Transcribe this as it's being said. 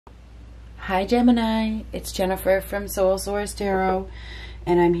Hi Gemini, it's Jennifer from Soul Source Tarot,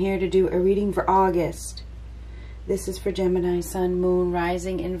 and I'm here to do a reading for August. This is for Gemini, Sun, Moon,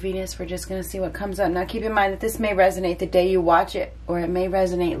 Rising, and Venus. We're just going to see what comes up. Now keep in mind that this may resonate the day you watch it, or it may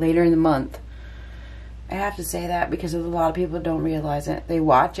resonate later in the month. I have to say that because a lot of people don't realize it. They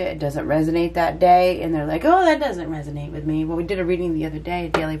watch it, it doesn't resonate that day, and they're like, oh, that doesn't resonate with me. Well, we did a reading the other day, a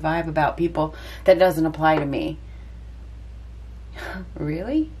daily vibe, about people that doesn't apply to me.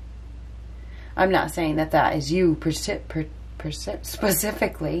 Really? I'm not saying that that is you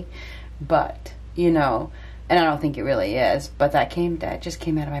specifically, but, you know, and I don't think it really is, but that just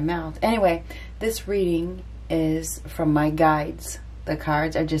came out of my mouth. Anyway, this reading is from my guides. The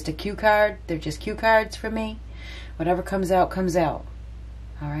cards are just a cue card. They're just cue cards for me. Whatever comes out, comes out.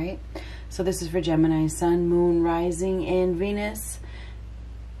 All right? So this is for Gemini, Sun, Moon, Rising, and Venus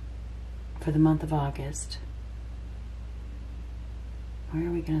for the month of August. Where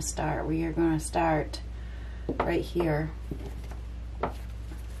are we going to start? We are going to start right here.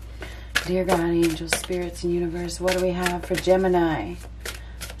 Dear God, angels, spirits, and universe, what do we have for Gemini?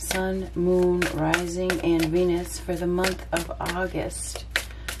 Sun, Moon, Rising, and Venus for the month of August.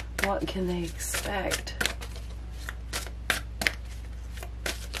 What can they expect?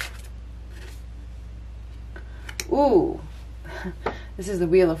 Ooh, this is the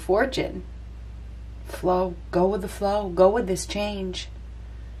Wheel of Fortune. Flow, go with the flow, go with this change.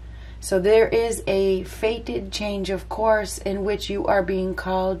 So there is a fated change of course in which you are being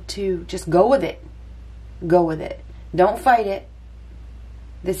called to just go with it. Go with it. Don't fight it.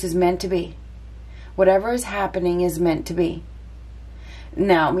 This is meant to be. Whatever is happening is meant to be.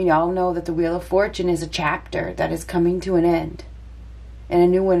 Now, we all know that the Wheel of Fortune is a chapter that is coming to an end. And a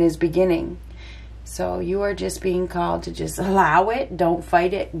new one is beginning. So you are just being called to just allow it. Don't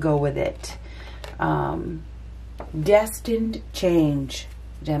fight it. Go with it. Destined change,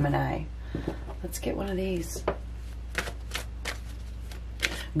 Gemini. Let's get one of these.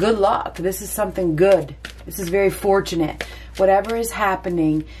 Good luck. This is something good. This is very fortunate. Whatever is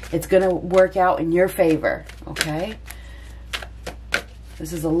happening, it's going to work out in your favor. Okay?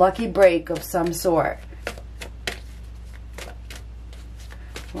 This is a lucky break of some sort.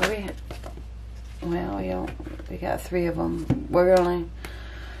 What do we have? Well, we got 3 of them. We're going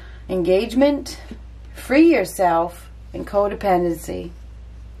to engagement, free yourself, and codependency.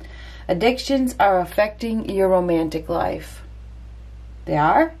 Addictions are affecting your romantic life. They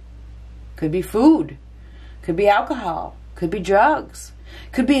are? Could be food. Could be alcohol. Could be drugs.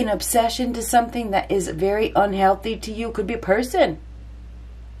 Could be an obsession to something that is very unhealthy to you. Could be a person.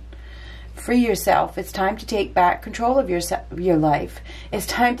 Free yourself. It's time to take back control of your life. It's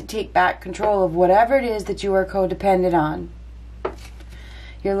time to take back control of whatever it is that you are codependent on.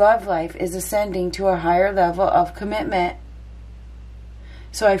 Your love life is ascending to a higher level of commitment.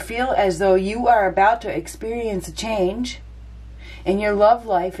 So I feel as though you are about to experience a change, and your love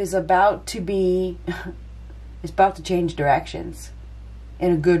life is about to be, it's about to change directions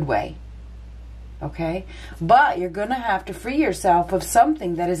in a good way. Okay? But you're going to have to free yourself of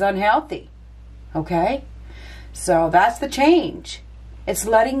something that is unhealthy. Okay? So that's the change. It's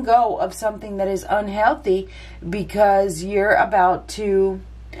letting go of something that is unhealthy because you're about to,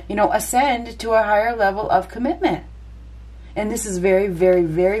 you know, ascend to a higher level of commitment. And this is very, very,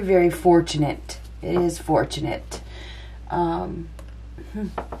 very, very fortunate. It is fortunate. Let's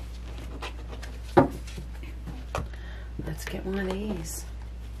get one of these.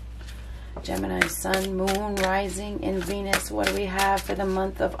 Gemini, Sun, Moon, Rising, and Venus. What do we have for the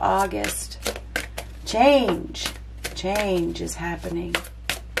month of August? Change. Change is happening.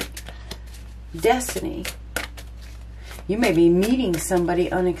 Destiny. You may be meeting somebody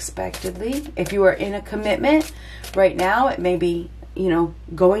unexpectedly. If you are in a commitment right now, it may be, you know,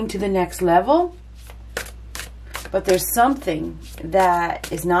 going to the next level. But there's something that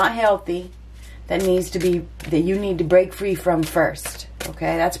is not healthy that needs to be, that you need to break free from first.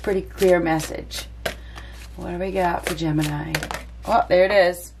 Okay, that's a pretty clear message. What do we got for Gemini? Oh, there it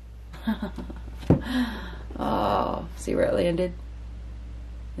is. Oh, see where it landed?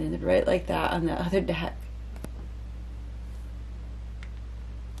 Landed right like that on the other deck.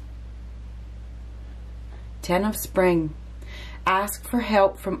 Ten of Spring. Ask for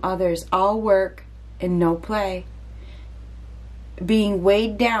help from others. All work and no play. Being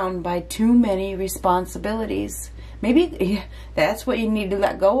weighed down by too many responsibilities. Maybe that's what you need to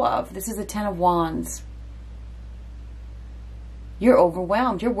let go of. This is the Ten of Wands. You're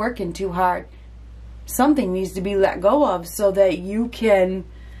overwhelmed. You're working too hard. Something needs to be let go of so that you can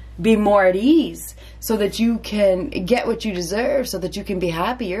be more at ease, so that you can get what you deserve, so that you can be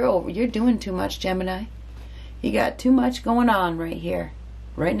happy. You're doing too much, Gemini. You got too much going on right here,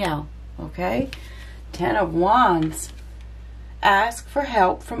 right now. Okay? 10 of Wands. Ask for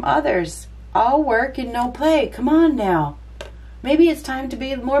help from others. All work and no play. Come on now. Maybe it's time to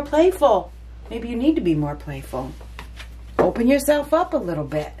be more playful. Maybe you need to be more playful. Open yourself up a little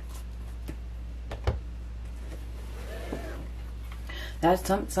bit. That's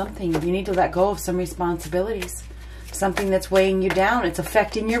something. You need to let go of some responsibilities. Something that's weighing you down. It's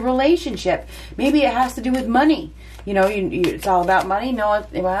affecting your relationship. Maybe it has to do with money. You know, it's all about money. No,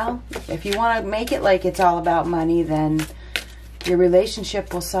 well, if you want to make it like it's all about money, then your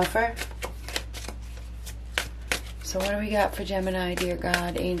relationship will suffer. So what do we got for Gemini, dear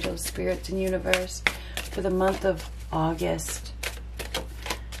God, angels, spirits, and universe for the month of August?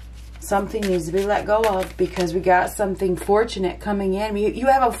 Something needs to be let go of because we got something fortunate coming in. You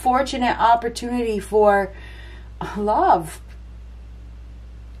have a fortunate opportunity for love.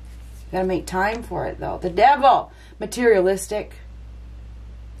 You got to make time for it, though. The devil, materialistic,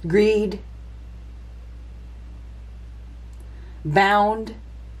 greed, bound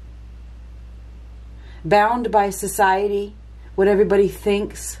by society, what everybody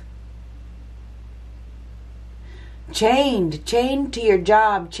thinks. Chained to your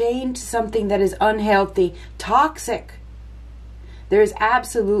job, chained to something that is unhealthy, toxic. There is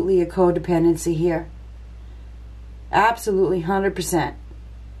absolutely a codependency here. Absolutely, 100%.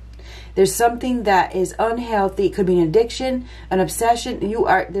 There's something that is unhealthy. It could be an addiction, an obsession.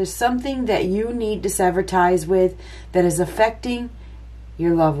 There's something that you need to sever ties with that is affecting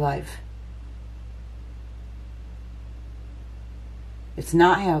your love life. It's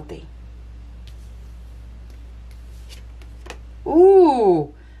not healthy.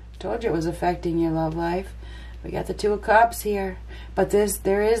 Ooh, told you it was affecting your love life. We got the Two of Cups here. But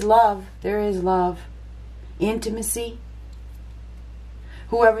there is love. There is love. Intimacy.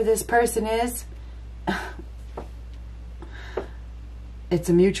 Whoever this person is, it's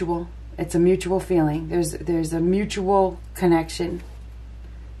a mutual feeling. There's a mutual connection.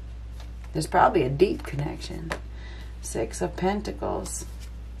 There's probably a deep connection. 6 of Pentacles.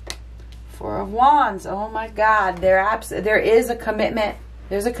 4 of Wands. Oh my God. There is a commitment.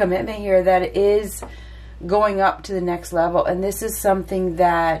 There's a commitment here that is going up to the next level. And this is something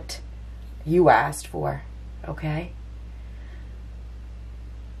that you asked for. Okay?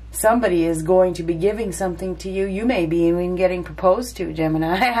 Somebody is going to be giving something to you. You may be even getting proposed to,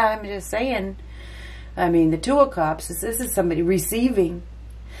 Gemini. I'm just saying. I mean, the Two of Cups. This is somebody receiving.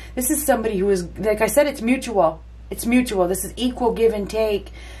 This is somebody who is, like I said, it's mutual. It's mutual. This is equal give and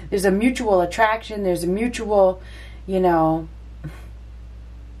take. There's a mutual attraction. There's a mutual, you know,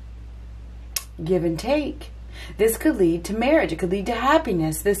 give and take. This could lead to marriage. It could lead to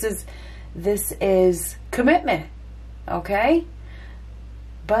happiness. This is commitment. Okay?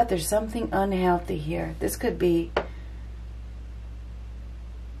 But there's something unhealthy here. This could be,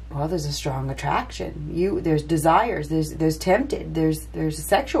 well, there's a strong attraction. There's desires. There's tempted. There's a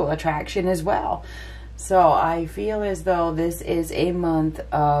sexual attraction as well. So I feel as though this is a month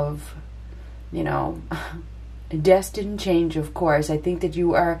of, you know, destined change, of course. I think that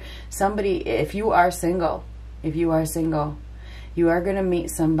you are somebody, if you are single, you are going to meet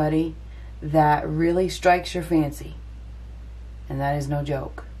somebody that really strikes your fancy. And that is no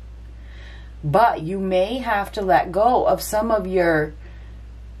joke. But you may have to let go of some of your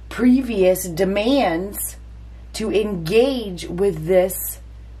previous demands to engage with this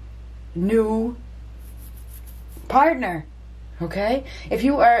new partner. Okay? If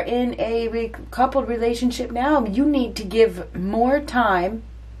you are in a coupled relationship now, you need to give more time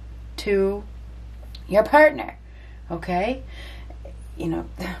to your partner. Okay? You know,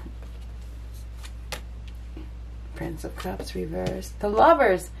 Prince of Cups reversed. The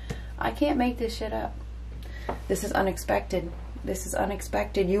Lovers. I can't make this shit up. This is unexpected. This is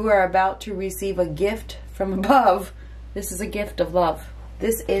unexpected. You are about to receive a gift from above. This is a gift of love.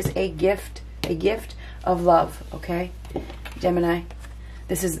 This is a gift of love. Okay, Gemini.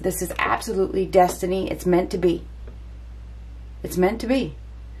 This is absolutely destiny. It's meant to be. It's meant to be.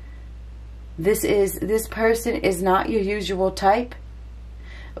 This person is not your usual type,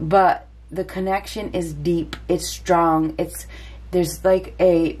 but the connection is deep. It's strong. There's like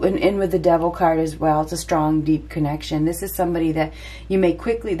and with the Devil card as well, it's a strong, deep connection. This is somebody that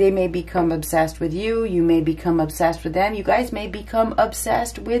they may become obsessed with you. You may become obsessed with them. You guys may become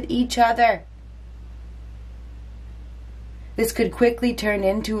obsessed with each other. This could quickly turn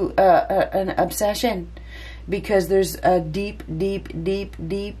into an obsession because there's a deep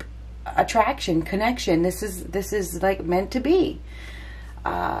attraction, connection. This is like meant to be.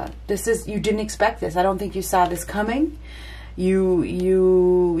 You didn't expect this. I don't think you saw this coming. You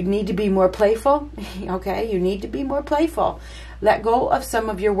need to be more playful. Okay, you need to be more playful. Let go of some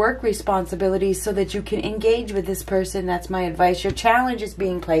of your work responsibilities so that you can engage with this person. That's my advice. Your challenge is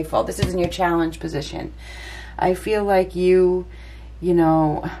being playful. This isn't your challenge position. I feel like you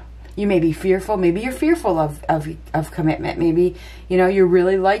know, you may be fearful. Maybe you're fearful of commitment. Maybe, you know, you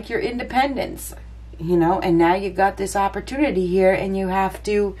really like your independence, you know, and now you've got this opportunity here and you have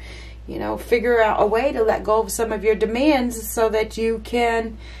to, you know, figure out a way to let go of some of your demands so that you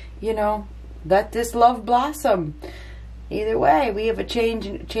can, you know, let this love blossom. Either way, we have a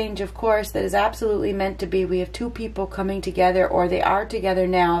change of course that is absolutely meant to be. We have two people coming together, or they are together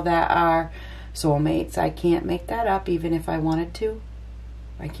now, that are soulmates. I can't make that up, even if I wanted to.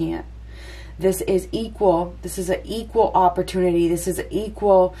 I can't. This is equal. This is an equal opportunity. This is an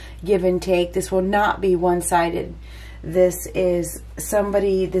equal give and take. This will not be one-sided. This is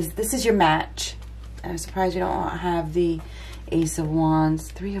somebody, this is your match. I'm surprised you don't have the Ace of Wands,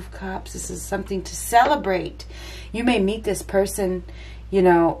 Three of Cups. This is something to celebrate. You may meet this person, you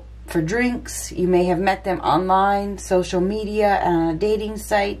know, for drinks. You may have met them online, social media, on a dating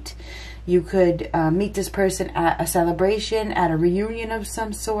site. You could meet this person at a celebration, at a reunion of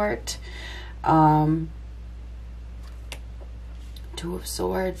some sort. Two of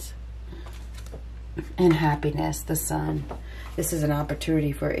Swords and happiness, the Sun. This is an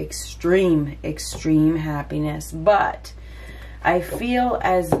opportunity for extreme, extreme happiness. But I feel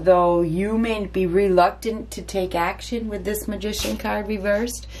as though you may be reluctant to take action with this Magician card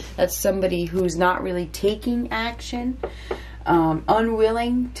reversed. That's somebody who's not really taking action.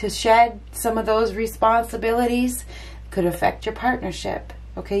 Unwilling to shed some of those responsibilities. Could affect your partnership.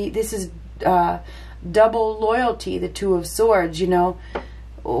 Okay, this is double loyalty, the Two of Swords. You know,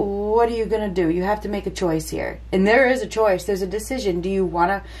 what are you going to do? You have to make a choice here. And there is a choice. There's a decision. Do you want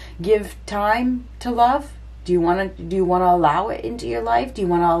to give time to love? Do you want to allow it into your life? Do you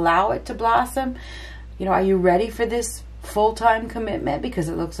want to allow it to blossom? You know, are you ready for this full-time commitment? Because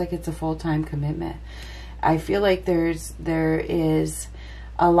it looks like it's a full-time commitment. I feel like there is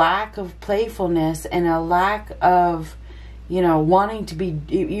a lack of playfulness and a lack of, you know, wanting to be,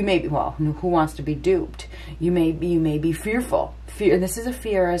 you may be, well, who wants to be duped? You may be fearful. Fear, and this is a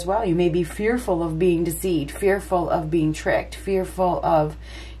fear as well. You may be fearful of being deceived, fearful of being tricked, fearful of,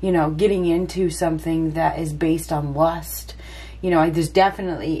 you know, getting into something that is based on lust. You know, there's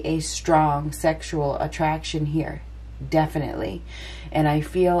definitely a strong sexual attraction here. Definitely. And I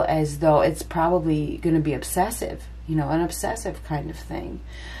feel as though it's probably going to be obsessive, you know, an obsessive kind of thing.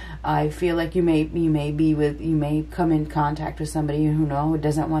 I feel like you may come in contact with somebody who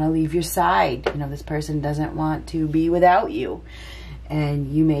doesn't want to leave your side. You know, this person doesn't want to be without you.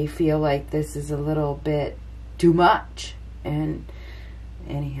 And you may feel like this is a little bit too much. And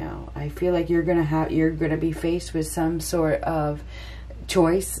anyhow, I feel like you're going to be faced with some sort of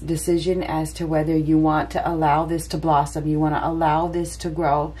choice, decision as to whether you want to allow this to blossom, you want to allow this to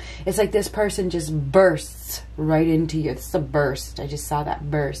grow. It's like this person just bursts right into you. This is a burst. I just saw that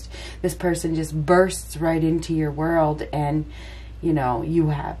burst. This person just bursts right into your world, and you know, you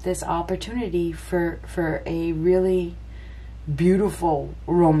have this opportunity for a really beautiful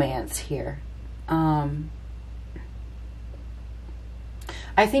romance here. I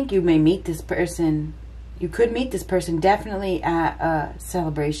think you may meet this person. You could meet this person definitely at a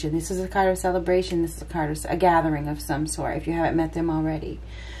celebration. This is a card of celebration. This is a card of a gathering of some sort, if you haven't met them already.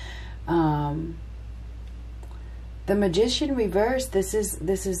 The Magician reversed. This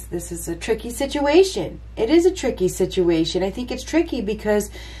is a tricky situation. It is a tricky situation. I think it's tricky because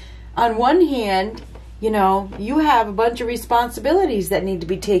on one hand, you know, you have a bunch of responsibilities that need to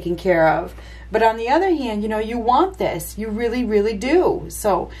be taken care of. But on the other hand, you know, you want this. You really, really do.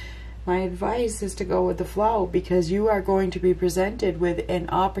 So my advice is to go with the flow, because you are going to be presented with an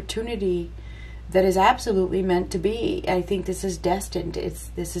opportunity that is absolutely meant to be. I think this is destined.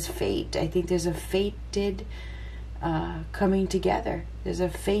 This is fate. I think there's a fated coming together. There's a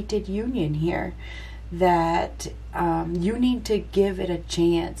fated union here that you need to give it a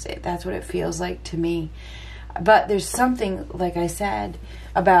chance. That's what it feels like to me. But there's something, like I said,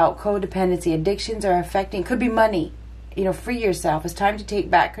 about codependency. Addictions are affecting, could be money. You know, free yourself. It's time to take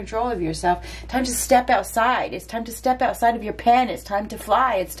back control of yourself. Time to step outside. It's time to step outside of your pen. It's time to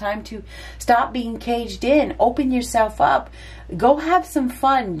fly. It's time to stop being caged in. Open yourself up. Go have some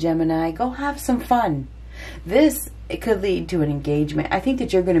fun, Gemini. Go have some fun. It could lead to an engagement. I think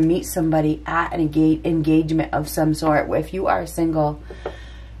that you're going to meet somebody at an engagement of some sort. If you are single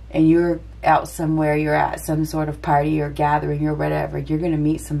and you're out somewhere, you're at some sort of party or gathering or whatever, you're going to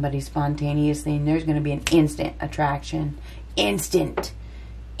meet somebody spontaneously, and there's going to be an instant attraction. Instant.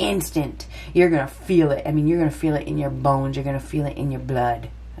 You're going to feel it. I mean, you're going to feel it in your bones. You're going to feel it in your blood.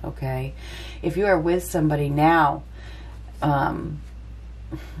 Okay? If you are with somebody now,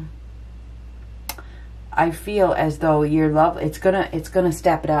 I feel as though your love, it's gonna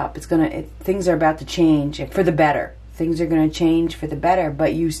step it up. Things are about to change for the better. Things are gonna change for the better,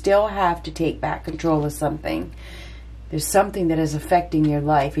 but you still have to take back control of something. There's something that is affecting your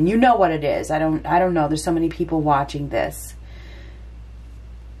life, and you know what it is. I don't know. There's so many people watching this.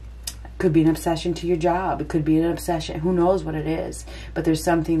 It could be an obsession to your job. It could be an obsession. Who knows what it is? But there's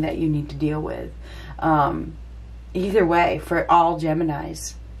something that you need to deal with. Either way, for all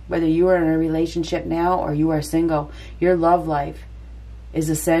Geminis, whether you are in a relationship now or you are single, your love life is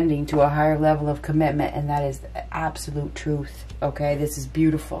ascending to a higher level of commitment, and that is the absolute truth. Okay, this is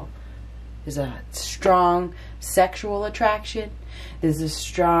beautiful. There's a strong sexual attraction. There's a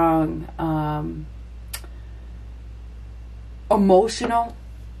strong emotional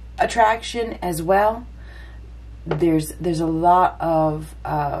attraction as well. There's a lot of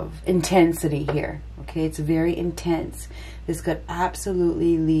intensity here. Okay, it's very intense. This could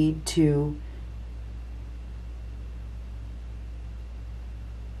absolutely lead to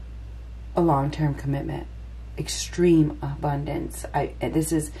a long-term commitment, extreme abundance.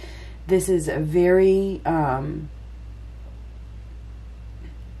 This is a very well,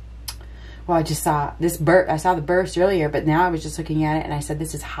 I just saw this burst. I saw the burst earlier, but now I was just looking at it and I said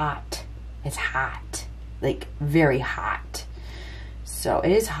this is hot. It's hot, like very hot. So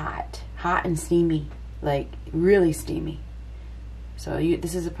it is hot and steamy, like really steamy. So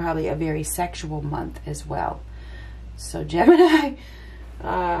this is probably a very sexual month as well. So Gemini,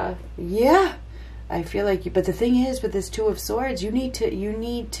 yeah, I feel like you. But the thing is, with this Two of Swords, you need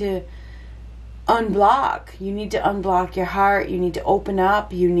to unblock. You need to unblock your heart. You need to open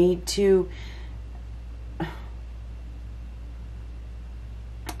up. You need to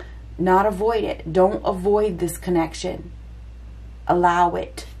not avoid it. Don't avoid this connection. Allow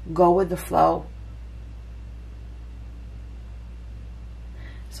it. Go with the flow.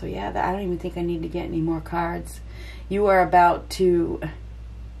 So yeah, I don't even think I need to get any more cards. You are about to...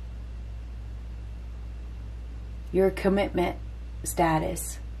 Your commitment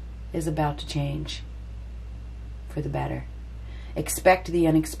status is about to change for the better. Expect the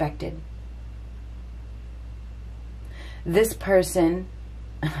unexpected. This person,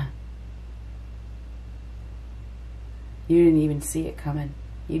 you didn't even see it coming.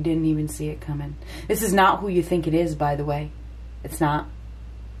 You didn't even see it coming. This is not who you think it is, by the way. It's not.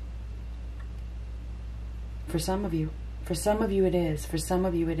 For some of you. For some of you it is. For some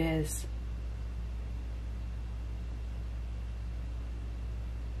of you it is.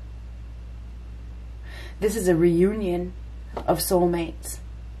 This is a reunion of soulmates.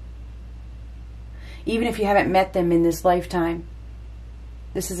 Even if you haven't met them in this lifetime,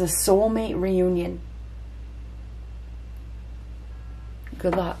 this is a soulmate reunion.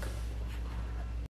 Good luck.